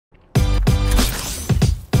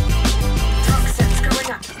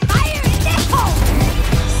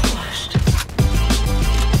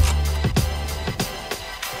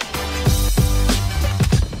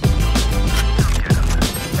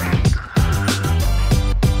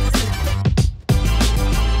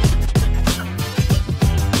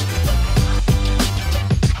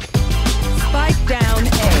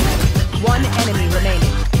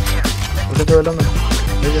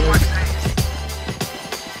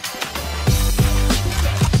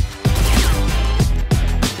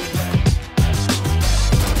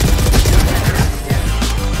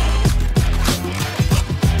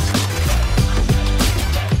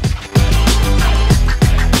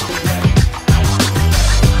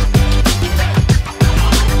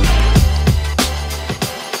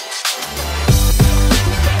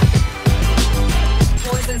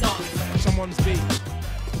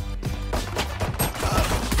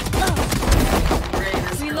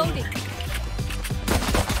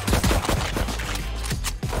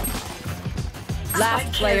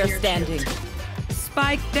Last player standing.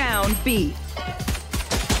 Spike down B.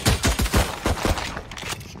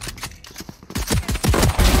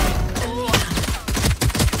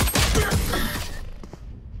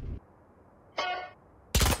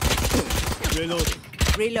 Reloading.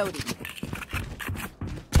 Reloading.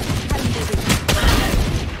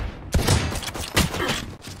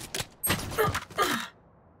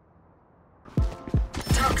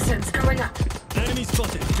 Toxins going up. Enemy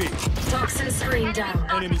spotted B. Toxin screen down.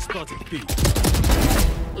 Enemy spotted B.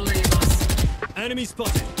 Leave us. Enemy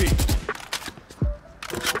spotted B.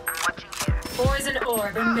 Poison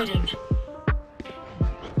orb emitting.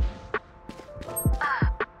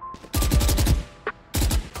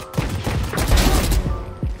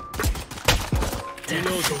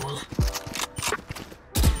 Reloading.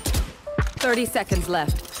 30 seconds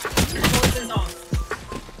left. Poison's off.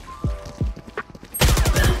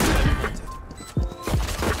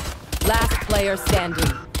 Last player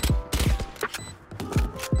standing.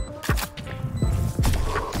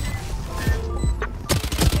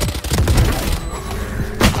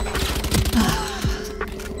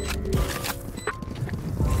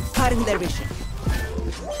 Cutting their vision.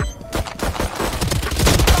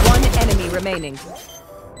 One enemy remaining.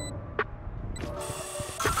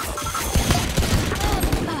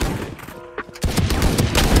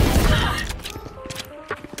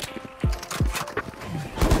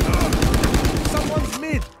 Someone's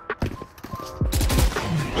mid.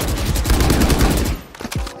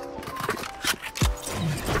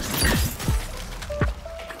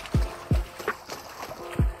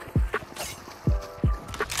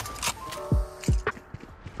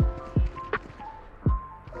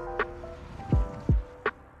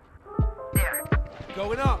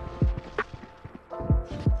 Going up.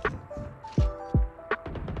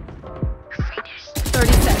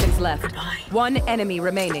 30 seconds left. One enemy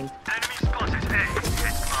remaining. Enemy spotted A.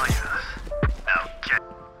 It's minus. Now get.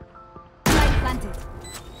 Planted.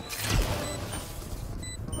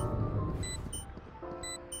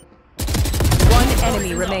 One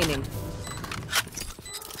enemy remaining.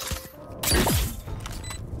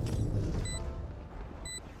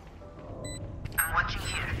 I'm watching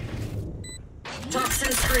here.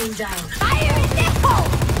 Toxin screen down. Fire in the hole!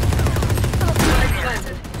 Spike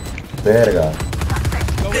planted. Verga.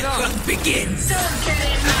 Going up. Don't get in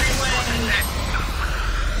my way.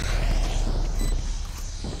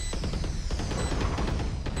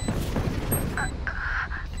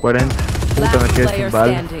 40. Puta, me Last quedé player sin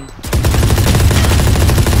bala. standing.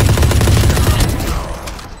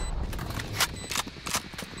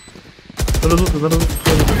 No los uso, no los uso.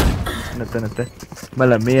 Neta, neta.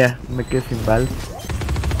 Mala mía, me quedé sin bala.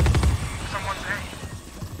 Someone's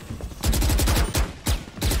A.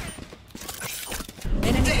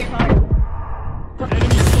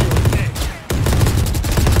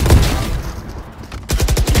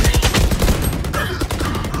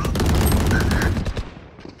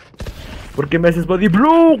 ¿Por qué me haces body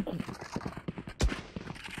blow?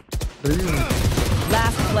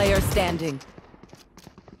 Last player standing.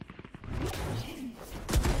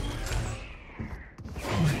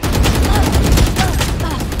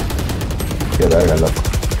 Qué verga, loco.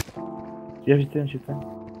 Ya viste, chita.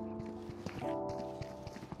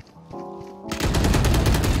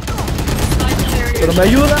 Pero me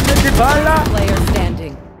ayudan, mete bala. Player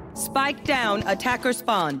standing. Spike down, attacker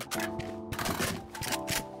spawn.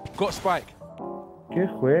 Got spike. ¿Qué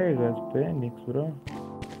juegas, Phoenix, bro?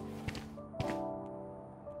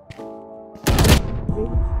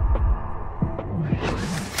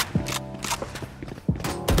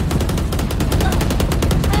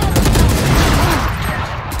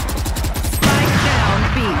 Spike down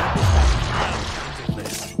B.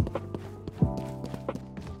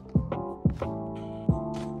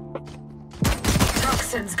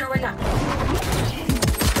 Toxins going up.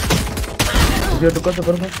 Tira tu casa,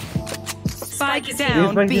 por favor. Spike is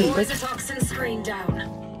down here. B. Poison toxin screen down.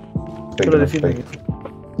 Solo decirme.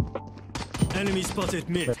 Enemy spotted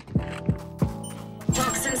mid.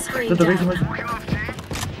 Toxin screen Tanto que hice down. más. We move G.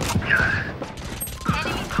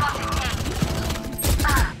 Enemy spotted A.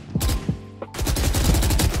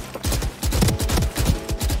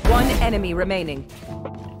 One enemy remaining.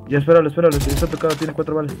 Ya espéralo, espéralo. Si está tocado, tiene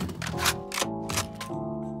 4 balas.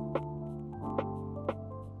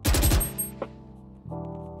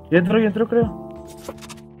 Ya entró, creo.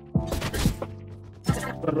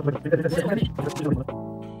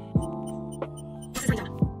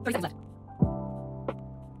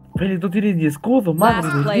 Pero tú tienes ni escudo, madre.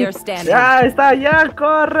 Last de player Dios. standing. Ya está, ya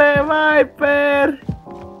corre, Viper.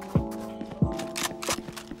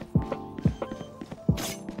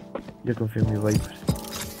 Yo confío en mi Viper.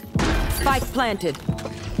 Spike planted.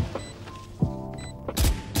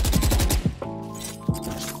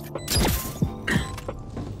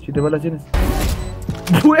 Si te va las tienes.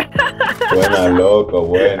 Buena, loco,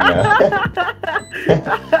 buena.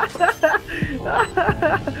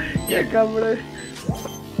 Qué cabrón.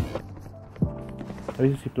 A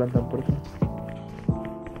veces si plantan por eso.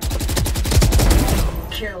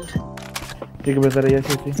 Killed. Tiene que pensar allá,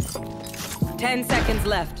 sí, sí. 10 seconds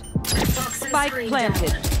left. Toxin Spike screen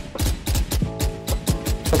planted.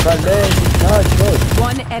 Tocarle, muchachos.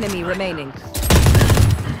 One enemy remaining.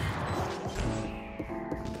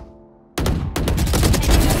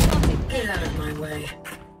 down. Get out of my way.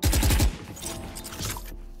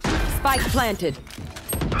 Spike planted.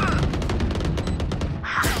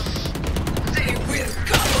 They will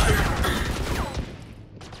cover.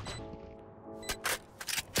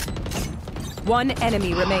 One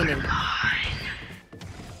enemy remaining.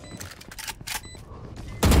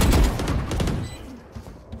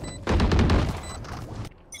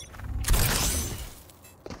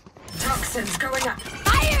 Toxins going up.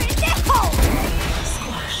 Fire in the hole!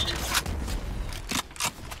 Squashed.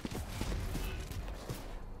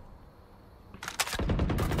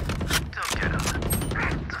 Don't get up.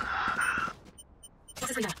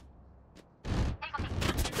 What's this now?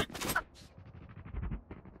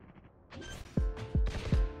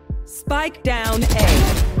 Spike down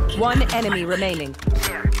A. One enemy remaining.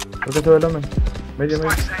 ¿Por qué se ve el hombre? Medio,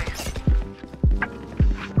 medio.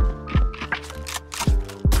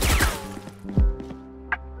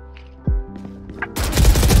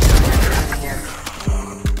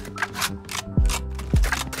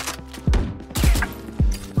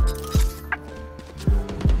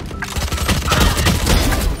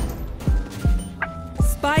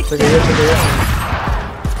 Spike Se cayó, se cayó.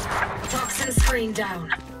 Toxin screen down.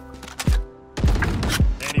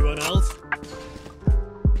 Anyone else?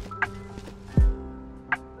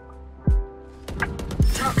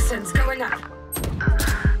 Toxins going up.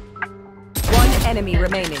 One enemy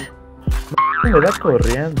remaining. Me da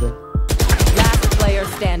corriendo. Last player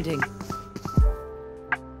standing.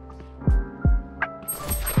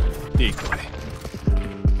 Decoy.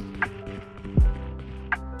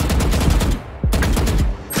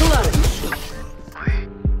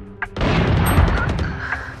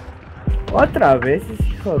 Otra vez, es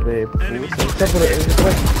hijo de puta. Está por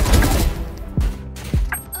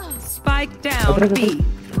Spike down Otra vez, B.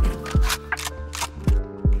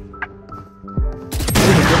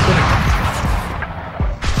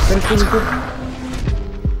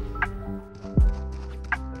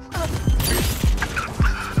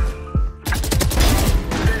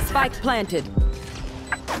 Spike planted.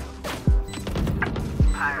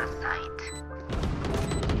 Parasite.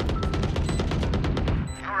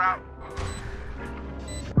 You're out.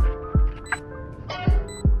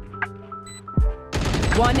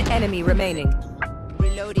 One enemy remaining.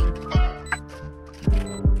 Reloading.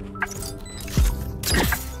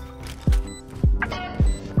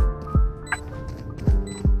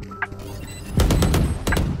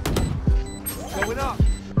 Going up.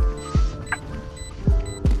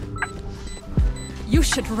 You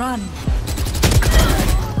should run.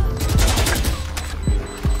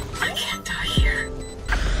 I can't die here.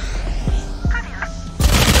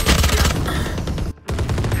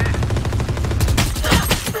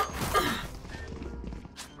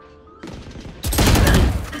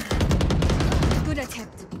 Good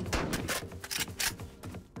attempt.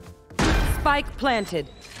 Spike planted.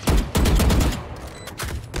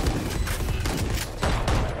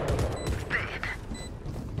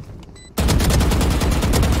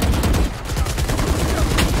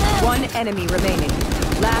 One enemy remaining.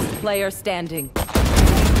 Last player standing.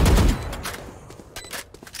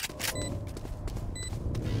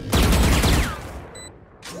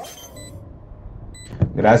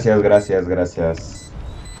 Gracias, gracias, gracias.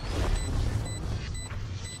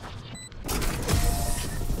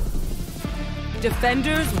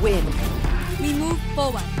 Defenders win. We move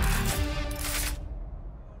forward.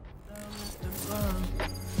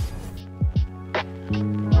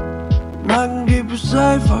 I can keep it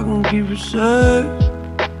safe, I can keep it safe.